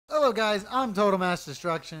Yo guys, I'm Total Mass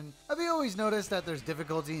Destruction. Have you always noticed that there's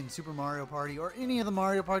difficulty in Super Mario Party, or any of the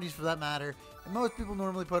Mario Parties for that matter, and most people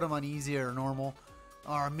normally put them on easy or normal,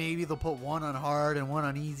 or maybe they'll put one on hard and one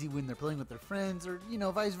on easy when they're playing with their friends, or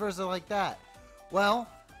vice versa like that. Well,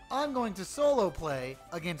 I'm going to solo play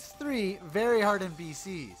against 3 very hard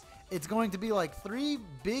NPCs. It's going to be like 3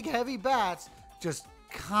 big heavy bats just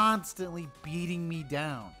constantly beating me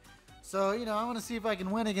down. So, I want to see if I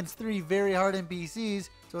can win against 3 very hard NPCs.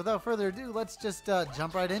 So without further ado, let's just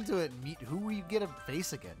jump right into it and meet who we get a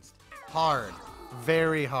face against. Hard.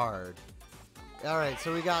 Very hard. Alright,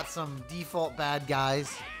 so we got some default bad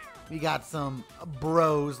guys. We got some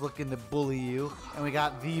bros looking to bully you. And we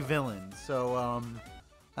got the villain. So,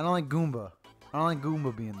 I don't like Goomba. I don't like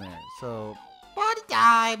Goomba being there. So, party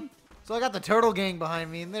time! So I got the Turtle Gang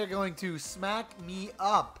behind me, and they're going to smack me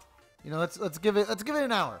up. Let's give it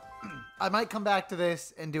an hour. I might come back to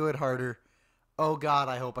this and do it harder. Oh God,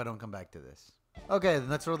 I hope I don't come back to this. Okay, then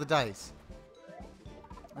let's roll the dice.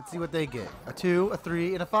 Let's see what they get. A 2, a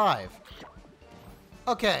 3, and a 5.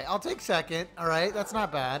 Okay, I'll take second. All right, that's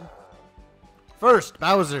not bad. First,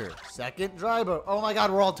 Bowser. Second, Drybo. Oh my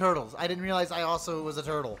God, we're all turtles. I didn't realize I also was a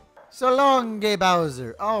turtle. So long, gay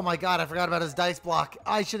Bowser. Oh my God, I forgot about his dice block.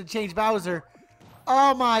 I should have changed Bowser.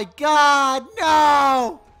 Oh my God,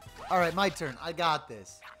 no! All right, my turn. I got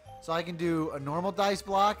this. So I can do a normal dice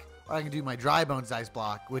block, or I can do my dry bones dice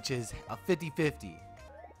block, which is a 50-50.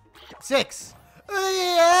 6.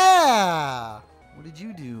 Yeah! What did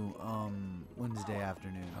you do Wednesday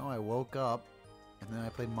afternoon? Oh, I woke up, and then I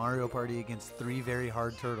played Mario Party against 3 very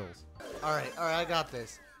hard turtles. All right, I got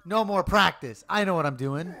this. No more practice. I know what I'm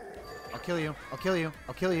doing. I'll kill you. I'll kill you.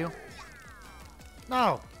 I'll kill you.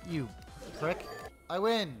 No, you prick. I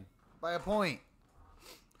win by a point.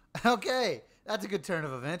 Okay, that's a good turn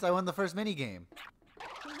of events. I won the first mini game.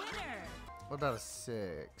 Winner. What about a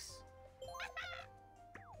 6?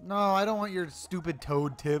 No, I don't want your stupid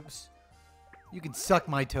toad tips. You can suck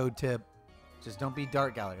my toad tip. Just don't be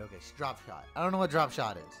Dart Gallery. Okay, drop shot. I don't know what drop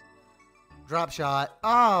shot is. Drop shot.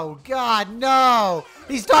 Oh, God, no!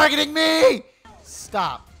 He's targeting me!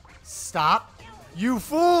 Stop. Stop. You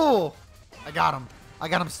fool! I got him. I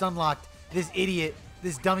got him stun locked. This idiot.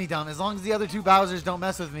 This dummy dumb. As long as the other 2 Bowsers don't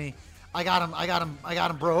mess with me. I got him. I got him. I got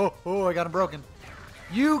him, bro. Oh, I got him broken.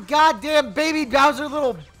 You goddamn baby Bowser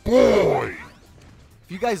little boy. If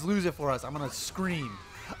you guys lose it for us, I'm going to scream.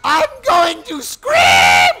 I'm going to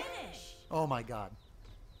scream! Oh, my God.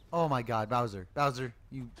 Oh, my God. Bowser. Bowser,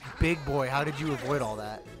 you big boy. How did you avoid all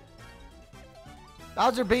that?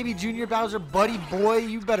 Bowser baby junior, Bowser buddy boy,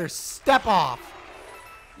 you better step off.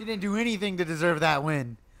 You didn't do anything to deserve that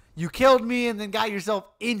win. You killed me and then got yourself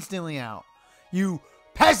instantly out. You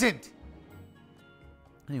peasant!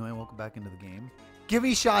 Anyway, welcome back into the game. Give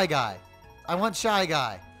me Shy Guy. I want Shy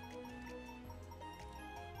Guy.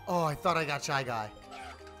 Oh, I thought I got Shy Guy.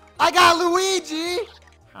 I got Luigi!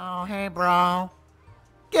 Oh, hey, bro.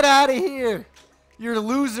 Get out of here. You're a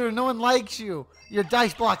loser. No one likes you. Your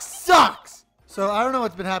dice block sucks. So, I don't know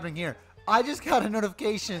what's been happening here. I just got a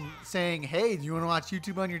notification saying, hey, do you want to watch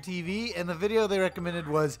YouTube on your TV? And the video they recommended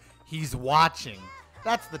was, he's watching.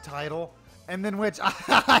 That's the title. And then which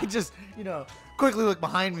I just, quickly look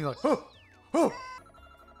behind me like, oh,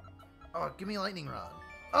 give me a lightning rod.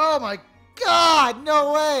 Oh my God,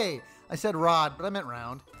 no way. I said rod, but I meant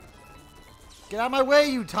round. Get out of my way,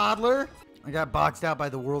 you toddler. I got boxed out by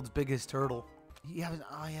the world's biggest turtle. He has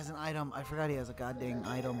an item. I forgot he has a goddamn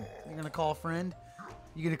item. You're going to call a friend?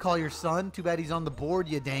 You gonna call your son? Too bad he's on the board,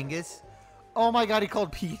 you dangus. Oh my God, he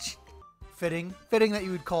called Peach. Fitting that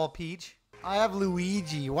you would call Peach. I have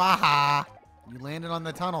Luigi. Waha. You landed on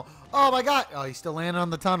the tunnel. Oh my God. Oh, he still landed on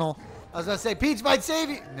the tunnel. I was gonna say, Peach might save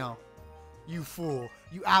you. No. You fool.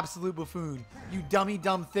 You absolute buffoon. You dummy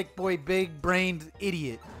dumb thick boy big brained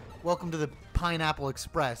idiot. Welcome to the Pineapple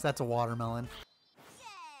Express. That's a watermelon.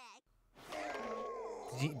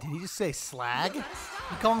 Did he just say slag? You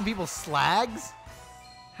calling people slags?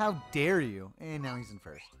 How dare you? And now he's in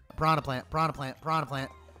first. Piranha plant, piranha plant, piranha plant.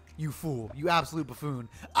 You fool. You absolute buffoon.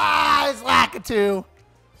 Ah, it's Lakitu.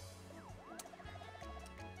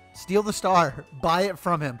 Steal the star. Buy it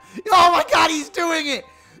from him. Oh my God, he's doing it.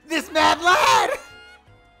 This mad lad.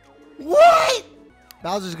 What?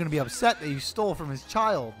 Bowser's going to be upset that you stole from his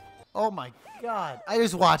child. Oh my God. I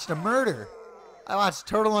just watched a murder. I watched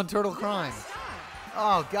Turtle on Turtle crime.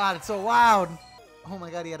 Oh God, it's so loud. Oh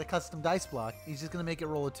my God, he had a custom dice block. He's just going to make it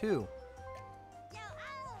roll a 2.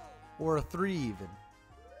 Or a 3 even.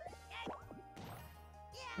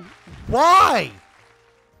 Why?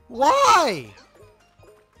 Why?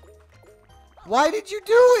 Why did you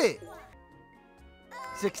do it?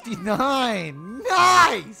 69.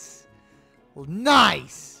 Nice. Well,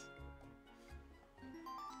 nice.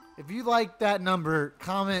 If you like that number,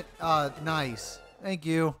 comment nice. Thank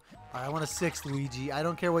you. All right, I want a 6, Luigi. I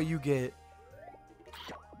don't care what you get.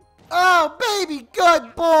 Oh, baby,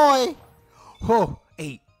 good boy. Oh,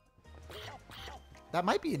 8. That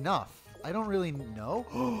might be enough. I don't really know.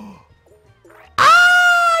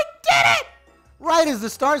 I did it! Right as the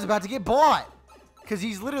star's about to get bought. Because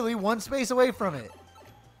he's literally one space away from it.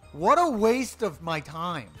 What a waste of my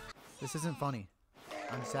time. This isn't funny.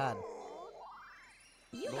 I'm sad.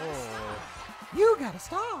 You got a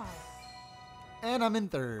star. And I'm in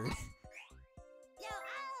 3rd.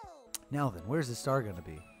 Now then, where's the star going to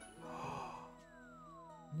be?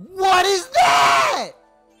 What is that?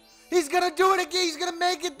 He's going to do it again. He's going to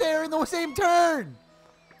make it there in the same turn.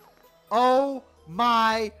 Oh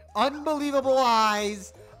my unbelievable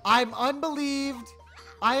eyes. I'm unbelieved.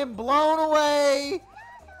 I am blown away.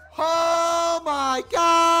 Oh my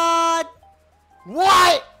God.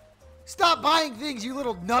 What? Stop buying things, you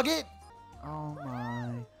little nugget. Oh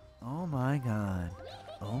my God.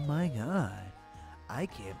 Oh my God. I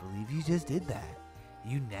can't believe you just did that.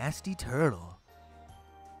 You nasty turtle.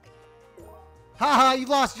 Haha, you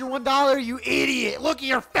lost your $1, you idiot. Look at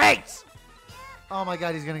your face. Oh my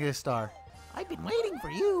God, he's going to get a star. I've been waiting for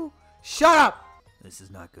you. Shut up. This is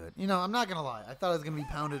not good. You know, I'm not going to lie. I thought I was going to be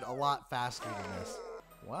pounded a lot faster than this.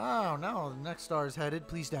 Wow, now the next star is headed.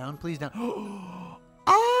 Please down, please down.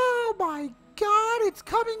 Oh my God, it's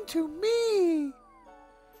coming to me.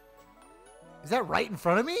 Is that right in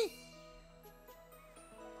front of me?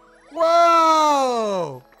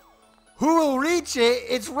 Whoa. Who will reach it?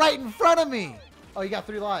 It's right in front of me. Oh, you got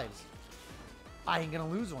 3 lives. I ain't going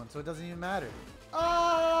to lose one, so it doesn't even matter.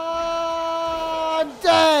 Oh, I'm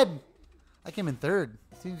dead. I came in 3rd.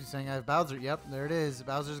 Seems to be saying I have Bowser. Yep, there it is.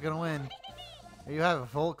 Bowser's going to win. There you have it,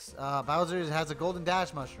 folks. Bowser has a golden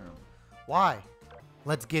dash mushroom. Why?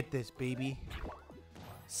 Let's get this, baby.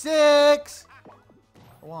 6.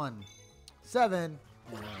 1. 7.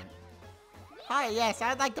 Hi, yes,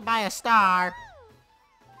 I'd like to buy a star.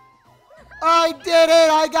 I did it!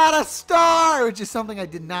 I got a star! Which is something I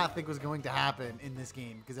did not think was going to happen in this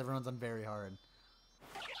game because everyone's on very hard.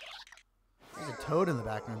 There's a toad in the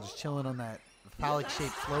background just chilling on that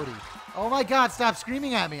phallic-shaped floaty. Oh my God, stop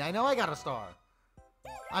screaming at me. I know I got a star.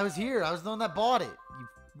 I was here. I was the one that bought it. You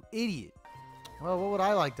idiot. Well, what would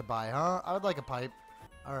I like to buy, huh? I would like a pipe.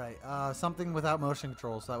 All right, something without motion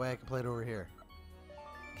control so that way I can play it over here.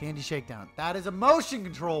 Candy Shakedown. That is a motion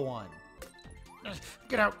control one.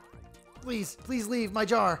 Get out. Please, please leave my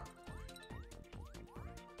jar.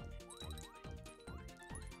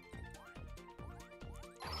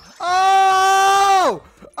 Oh!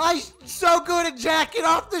 I'm so good at jacking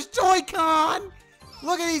off this Joy-Con.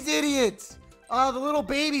 Look at these idiots. The little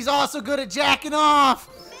baby's also good at jacking off.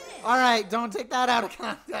 All right, don't take that out of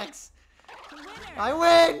context. I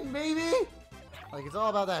win, baby. Like, it's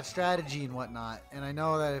all about that strategy and whatnot. And I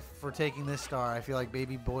know that if we're taking this star, I feel like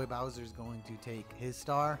baby boy Bowser's going to take his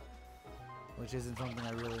star, which isn't something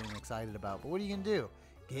I really am excited about. But what are you going to do?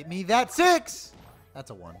 Get me that 6.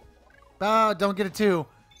 That's a 1. Don't get a 2.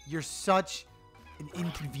 You're such an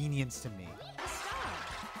inconvenience to me.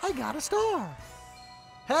 I got a star.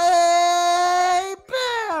 Hey,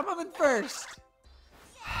 bam! I'm in 1st.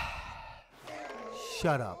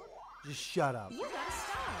 Shut up. Just shut up. You got a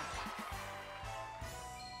star.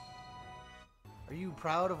 Are you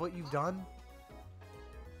proud of what you've done?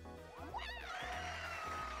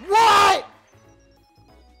 What?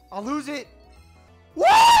 I'll lose it.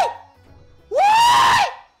 What? What?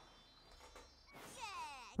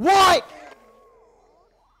 What?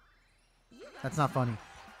 That's not funny.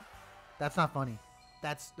 That's not funny.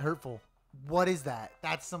 That's hurtful. What is that?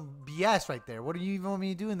 That's some BS right there. What do you even want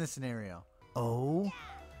me to do in this scenario? OMG.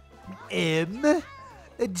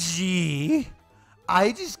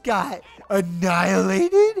 I just got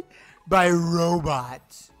annihilated by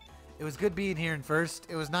robots. It was good being here in 1st.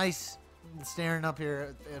 It was nice staring up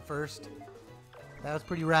here at 1st. That was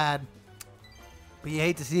pretty rad. But you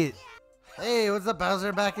hate to see it. Hey, what's up,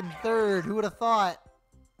 Bowser? Back in 3rd. Who would have thought?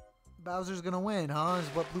 Bowser's gonna win, huh? Is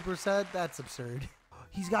what Blooper said? That's absurd.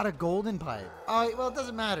 He's got a golden pipe. Oh, well, it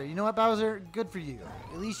doesn't matter. You know what, Bowser? Good for you.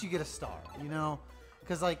 At least you get a star, you know?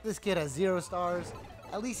 Because, like, this kid has 0 stars.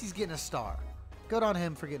 At least he's getting a star. Good on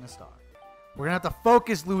him for getting a star. We're going to have to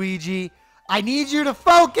focus, Luigi. I need you to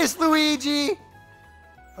focus, Luigi.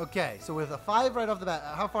 Okay, so with a 5 right off the bat,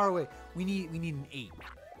 how far away? We need an 8.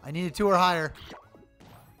 I need a 2 or higher.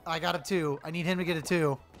 I got a 2. I need him to get a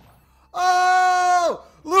 2. Oh!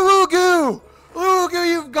 Luugu! Luugu,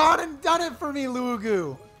 you've gone and done it for me,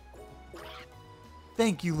 Luugu.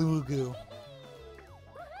 Thank you, Luugu.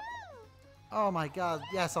 Oh my god.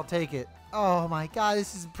 Yes, I'll take it. Oh my god,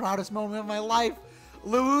 this is the proudest moment of my life.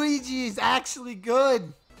 Luigi is actually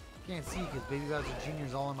good. Can't see because Baby Bowser Jr.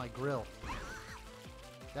 is all on my grill.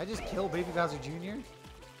 Did I just kill Baby Bowser Jr.?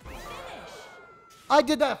 I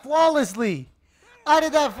did that flawlessly. I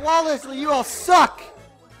did that flawlessly. You all suck.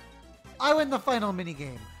 I win the final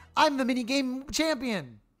minigame. I'm the minigame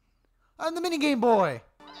champion. I'm the minigame boy.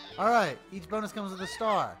 All right. Each bonus comes with a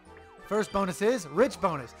star. First bonus is rich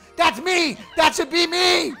bonus. That's me. That should be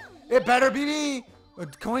me. It better be me.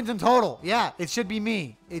 Coins in total. Yeah, it should be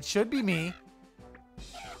me. It should be me.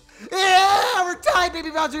 Yeah, we're tied,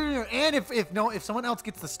 Baby Bowser Jr. And if someone else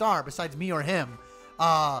gets the star besides me or him,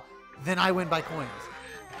 then I win by coins.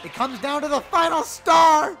 It comes down to the final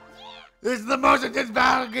star. This is the most intense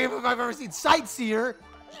battle game I've ever seen. Sightseer.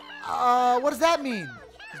 What does that mean?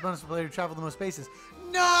 This bonus for player to travel the most spaces.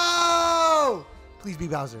 No! Please be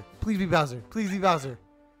Bowser. Please be Bowser. Please be Bowser.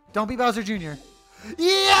 Don't be Bowser Jr.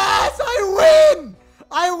 Yes! I win!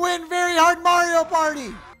 I win Very Hard Mario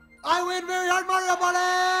Party! I win Very Hard Mario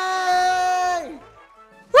Party!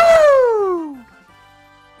 Woo!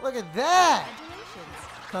 Look at that!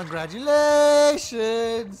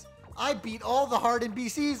 Congratulations! I beat all the hard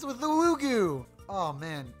NPCs with the Woo-Goo! Oh,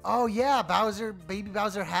 man. Oh, yeah, Baby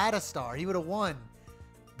Bowser had a star. He would have won.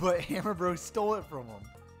 But Hammer Bros stole it from him.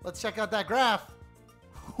 Let's check out that graph.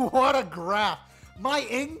 What a graph. My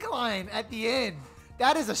incline at the end.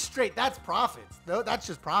 That is a straight. That's profits. No, that's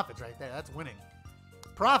just profits right there. That's winning.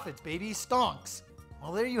 Profits, baby. Stonks.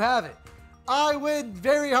 Well, there you have it. I win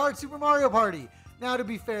Very Hard Super Mario Party. Now, to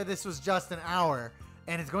be fair, this was just an hour.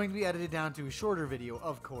 And it's going to be edited down to a shorter video,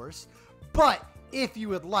 of course. But if you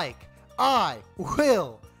would like, I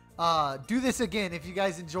will do this again if you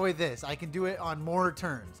guys enjoy this. I can do it on more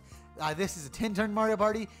turns. This is a 10-turn Mario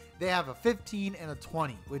Party. They have a 15 and a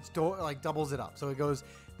 20, which doubles it up. So it goes,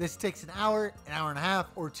 this takes an hour and a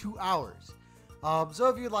half, or 2 hours. So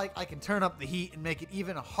if you'd like, I can turn up the heat and make it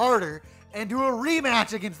even harder and do a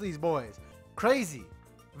rematch against these boys. Crazy.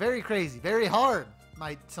 Very crazy. Very hard,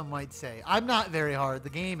 some might say. I'm not very hard.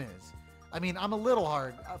 The game is. I mean, I'm a little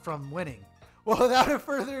hard from winning. Well, without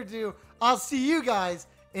further ado, I'll see you guys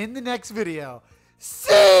in the next video.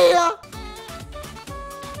 See ya!